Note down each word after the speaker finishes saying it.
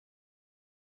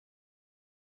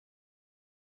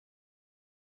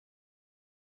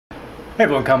Hey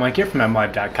everyone, Mike here from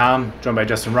MLive.com, joined by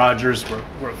Justin Rogers.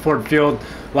 We're at Ford Field.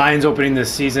 Lions opening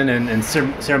this season in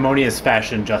ceremonious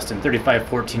fashion, Justin.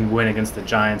 35-14 win against the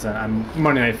Giants on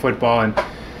Monday Night Football. And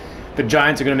the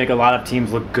Giants are going to make a lot of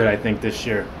teams look good, I think, this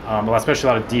year, especially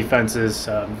a lot of defenses.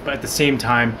 But at the same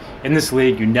time, in this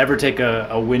league, you never take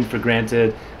a win for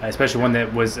granted, especially one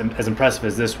that was as impressive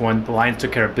as this one. The Lions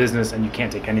took care of business, and you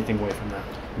can't take anything away from that.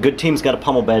 Good teams got to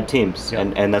pummel bad teams,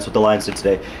 Yep. and that's what the Lions did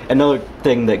today. Another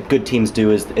thing that good teams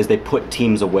do is they put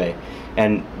teams away.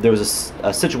 And there was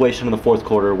a situation in the fourth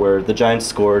quarter where the Giants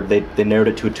scored. They narrowed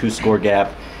it to a 2-score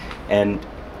gap, and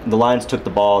the Lions took the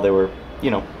ball. They were,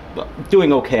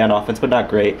 doing okay on offense, but not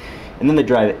great. And then they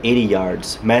drive 80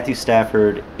 yards. Matthew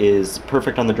Stafford is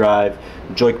perfect on the drive.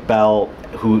 Joik Bell,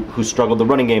 who struggled, the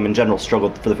running game in general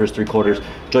struggled for the first 3 quarters.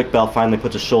 Joik Bell finally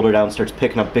puts his shoulder down, starts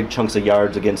picking up big chunks of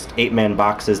yards against 8-man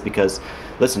boxes because,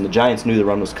 listen, the Giants knew the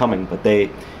run was coming, but they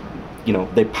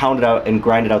pounded out and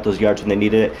grinded out those yards when they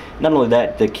needed it. Not only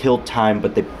that, they killed time,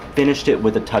 but they finished it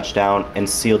with a touchdown and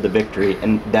sealed the victory.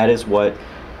 And that is what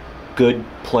good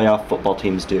playoff football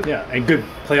teams do. Yeah, and good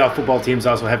playoff football teams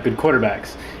also have good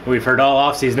quarterbacks. And we've heard all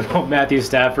offseason about Matthew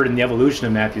Stafford and the evolution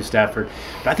of Matthew Stafford.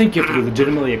 But I think you have to be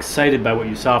legitimately excited by what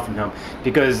you saw from him,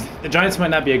 because the Giants might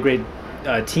not be a great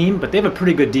team, but they have a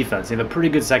pretty good defense. They have a pretty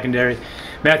good secondary.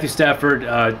 Matthew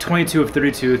Stafford, 22 of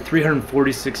 32,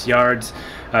 346 yards,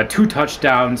 2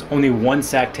 touchdowns, only 1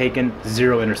 sack taken,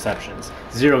 0 interceptions.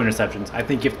 0 interceptions. I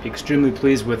think you have to be extremely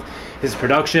pleased with his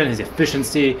production, his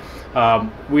efficiency.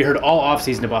 We heard all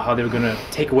offseason about how they were going to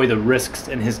take away the risks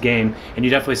in his game, and you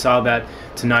definitely saw that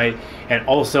tonight. And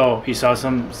also, you saw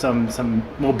some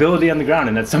mobility on the ground,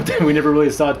 and that's something we never really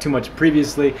saw too much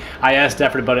previously. I asked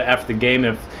Stafford about it after the game,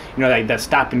 if that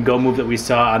stop and go move that we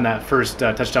saw on that first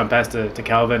touchdown pass to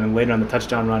Calvin and later on the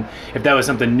touchdown run, if that was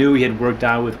something new he had worked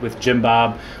on with Jim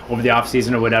Bob over the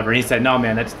offseason or whatever. And he said, no,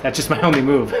 man, that's just my only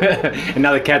move. And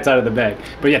now the cat's out of the bag.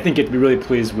 But yeah, I think you have to be really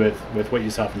pleased with what you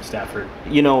saw from Stafford.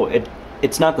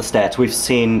 It's not the stats. We've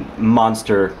seen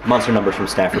monster numbers from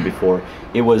Stafford before.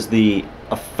 It was the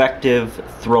effective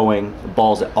throwing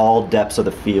balls at all depths of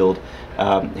the field.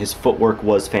 His footwork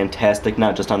was fantastic,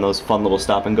 not just on those fun little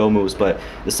stop-and-go moves, but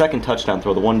the second touchdown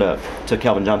throw, the one to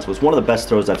Calvin Johnson, was one of the best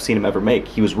throws I've seen him ever make.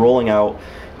 He was rolling out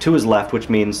to his left, which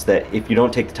means that if you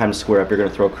don't take the time to square up, you're going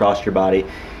to throw across your body.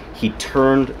 He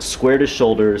turned, squared his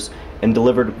shoulders, and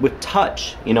delivered with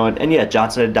touch. And yeah,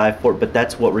 Johnson had to dive for it, but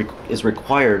that's what is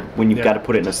required when you've got to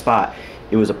put it in a spot.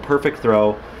 It was a perfect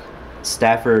throw.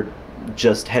 Stafford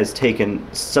just has taken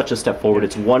such a step forward.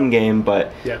 It's one game,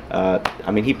 but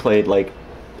he played like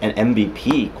an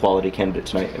MVP quality candidate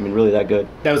tonight. Really that good.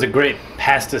 That was a great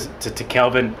pass to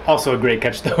Calvin. Also a great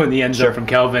catch, though, in the end zone from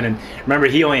Calvin. And remember,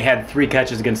 he only had 3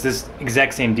 catches against this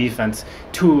exact same defense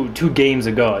two games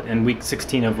ago in Week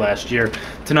 16 of last year.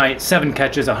 Tonight, 7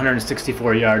 catches,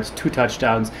 164 yards, 2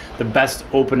 touchdowns, the best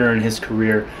opener in his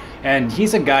career. And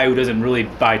he's a guy who doesn't really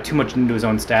buy too much into his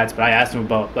own stats, but I asked him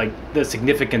about the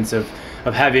significance of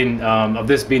having of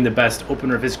this being the best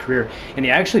opener of his career, and he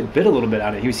actually bit a little bit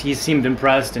on it. He seemed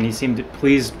impressed, and he seemed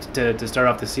pleased to start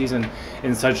off the season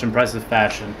in such impressive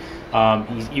fashion.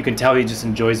 You can tell he just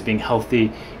enjoys being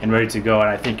healthy and ready to go, and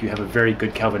I think you have a very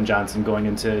good Calvin Johnson going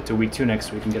into Week 2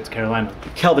 next week and get to Carolina.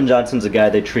 Calvin Johnson's a guy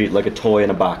they treat like a toy in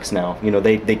a box now.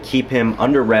 They keep him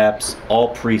under wraps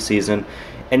all preseason.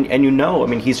 And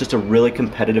he's just a really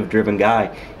competitive, driven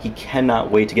guy. He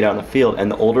cannot wait to get out on the field.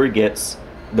 And the older he gets,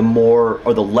 the more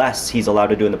or the less he's allowed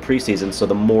to do in the preseason. So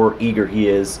the more eager he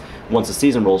is once the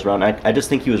season rolls around. I just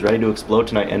think he was ready to explode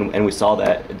tonight, and we saw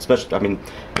that. Especially,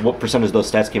 what percentage of those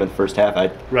stats came in the first half?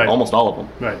 Almost all of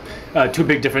them. Right. 2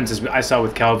 big differences I saw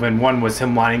with Calvin. One was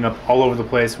him lining up all over the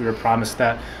place. We were promised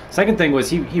that. Second thing was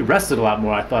he rested a lot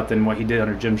more, I thought, than what he did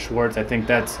under Jim Schwartz. I think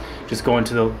that's just going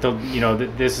to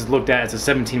this is looked at as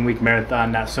a 17-week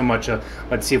marathon, not so much a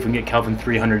let's see if we can get Calvin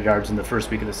 300 yards in the first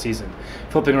week of the season.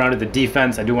 Flipping around to the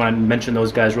defense, I do want to mention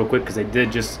those guys real quick because they did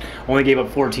just only gave up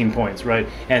 14 points, right?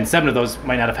 And 7 of those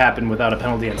might not have happened without a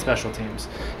penalty on special teams.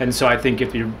 And so I think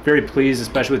if you're very pleased,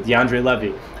 especially with DeAndre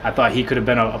Levy, I thought he could have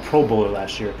been a Pro Bowler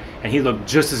last year, and he looked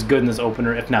just as good in this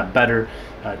opener, if not better.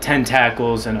 10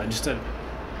 tackles and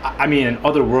an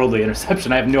otherworldly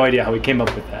interception. I have no idea how he came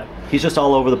up with that. He's just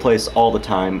all over the place all the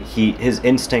time. His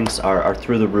instincts are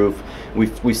through the roof.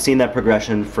 We've seen that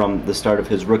progression from the start of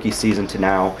his rookie season to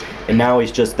now, and now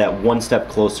he's just that one step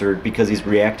closer because he's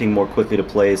reacting more quickly to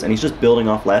plays, and he's just building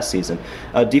off last season.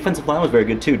 Defensive line was very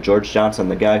good too. George Johnson,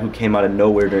 the guy who came out of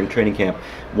nowhere during training camp,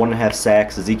 1.5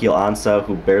 sacks. Ezekiel Ansah,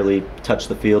 who barely touched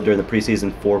the field during the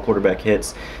preseason, 4 quarterback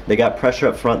hits. They got pressure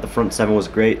up front. The front seven was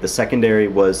great. The secondary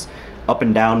was up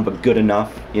and down, but good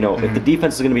enough. You know, if the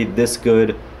defense is going to be this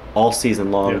good all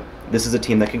season long, this is a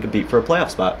team that can compete for a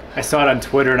playoff spot. I saw it on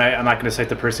Twitter, and I'm not going to cite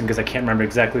the person because I can't remember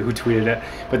exactly who tweeted it,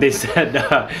 but they said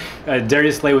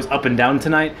Darius Slay was up and down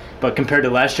tonight, but compared to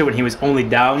last year when he was only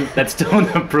down, that's still an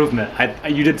improvement.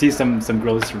 You did see some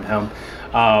growth from him.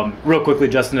 Real quickly,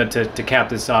 Justin, to cap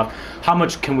this off, how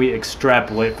much can we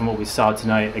extrapolate from what we saw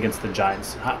tonight against the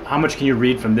Giants? How much can you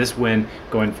read from this win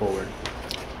going forward?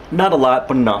 Not a lot,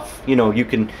 but enough. You know, you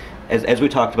can, as we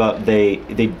talked about, they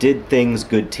did things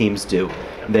good teams do.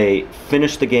 They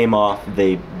finished the game off.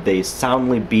 They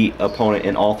soundly beat opponent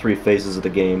in all 3 phases of the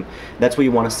game. That's what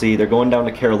you want to see. They're going down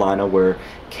to Carolina, where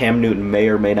Cam Newton may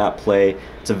or may not play.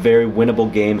 It's a very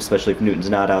winnable game, especially if Newton's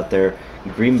not out there.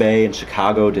 Green Bay and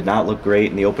Chicago did not look great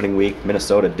in the opening week.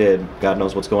 Minnesota did. God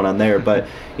knows what's going on there. But,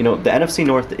 you know, the NFC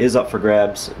North is up for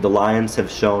grabs. The Lions have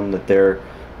shown that they're,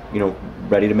 you know,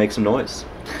 ready to make some noise.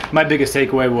 My biggest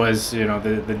takeaway was, you know,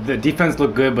 the defense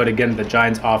looked good, but again, the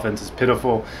Giants' offense is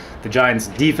pitiful. The Giants'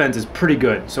 defense is pretty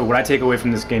good. So what I take away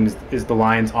from this game is the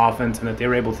Lions' offense, and that they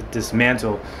were able to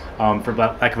dismantle, for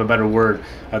lack of a better word,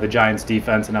 the Giants'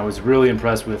 defense. And I was really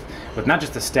impressed with not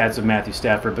just the stats of Matthew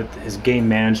Stafford, but his game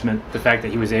management, the fact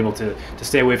that he was able to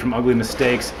stay away from ugly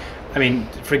mistakes. I mean,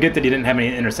 forget that he didn't have any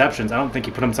interceptions. I don't think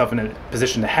he put himself in a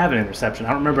position to have an interception. I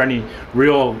don't remember any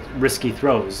real risky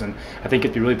throws, and I think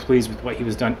he'd be really pleased with what he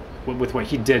was done with what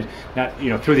he did, not, you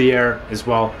know, through the air as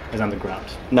well as on the ground.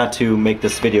 Not to make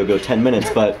this video go 10 minutes,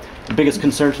 but the biggest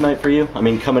concern tonight for you? I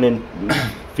mean, coming in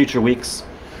future weeks.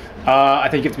 I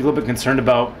think you have to be a little bit concerned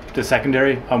about the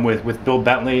secondary with Bill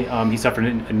Bentley. He suffered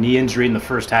a knee injury in the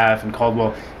first half, and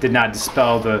Caldwell did not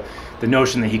dispel the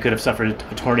notion that he could have suffered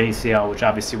a torn ACL, which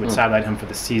obviously would sideline him for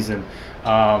the season.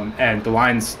 And the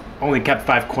Lions only kept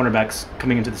 5 cornerbacks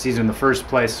coming into the season in the first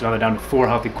place, so now they're down to 4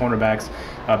 healthy cornerbacks.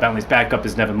 Bentley's backup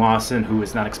is Nevin Lawson, who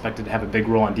is not expected to have a big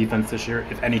role on defense this year,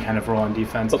 if any kind of role on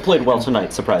defense. But played well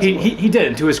tonight, surprisingly. He did,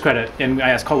 and to his credit. And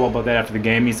I asked Caldwell about that after the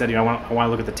game. He said, you know, I want to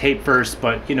look at the tape first,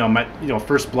 but my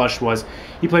first blush was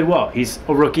he played well. He's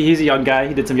a rookie. He's a young guy.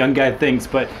 He did some young guy things,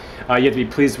 but you have to be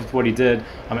pleased with what he did.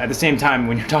 At the same time,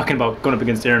 when you're talking about going up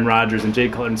against Aaron Rodgers and Jay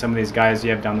Cutler and some of these guys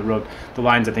you have down the road, the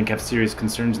Lions, I think, have serious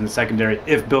concerns in the secondary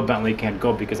if Bill Bentley can't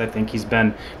go, because I think he's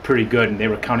been pretty good, and they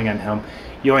were counting on him.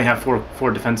 You only have 4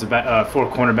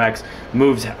 cornerbacks.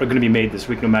 Moves are going to be made this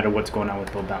week no matter what's going on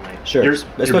with Bill Bentley. Sure,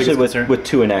 especially with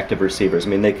 2 inactive receivers. I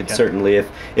mean, they could certainly,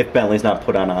 if Bentley's not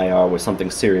put on IR with something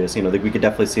serious, you know, we could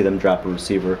definitely see them drop a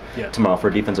receiver tomorrow for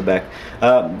a defensive back.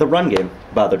 The run game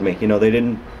bothered me. You know, they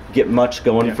didn't get much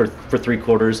going for 3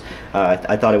 quarters.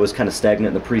 I thought it was kind of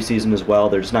stagnant in the preseason as well.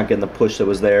 They're just not getting the push that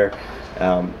was there.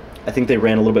 I think they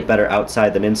ran a little bit better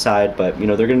outside than inside, but you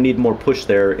know, they're going to need more push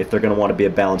there if they're going to want to be a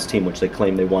balanced team, which they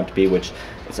claim they want to be, which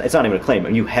it's not even a claim. I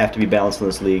mean, you have to be balanced in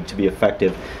this league to be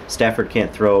effective. Stafford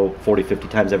can't throw 40, 50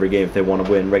 times every game if they want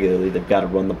to win regularly. They've got to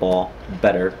run the ball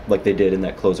better like they did in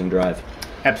that closing drive.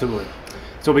 Absolutely.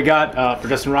 So we got, for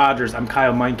Justin Rogers, I'm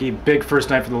Kyle Meinke. Big first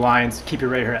night for the Lions. Keep it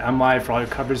right here at MLive for all your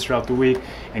coverage throughout the week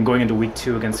and going into week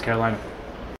 2 against Carolina.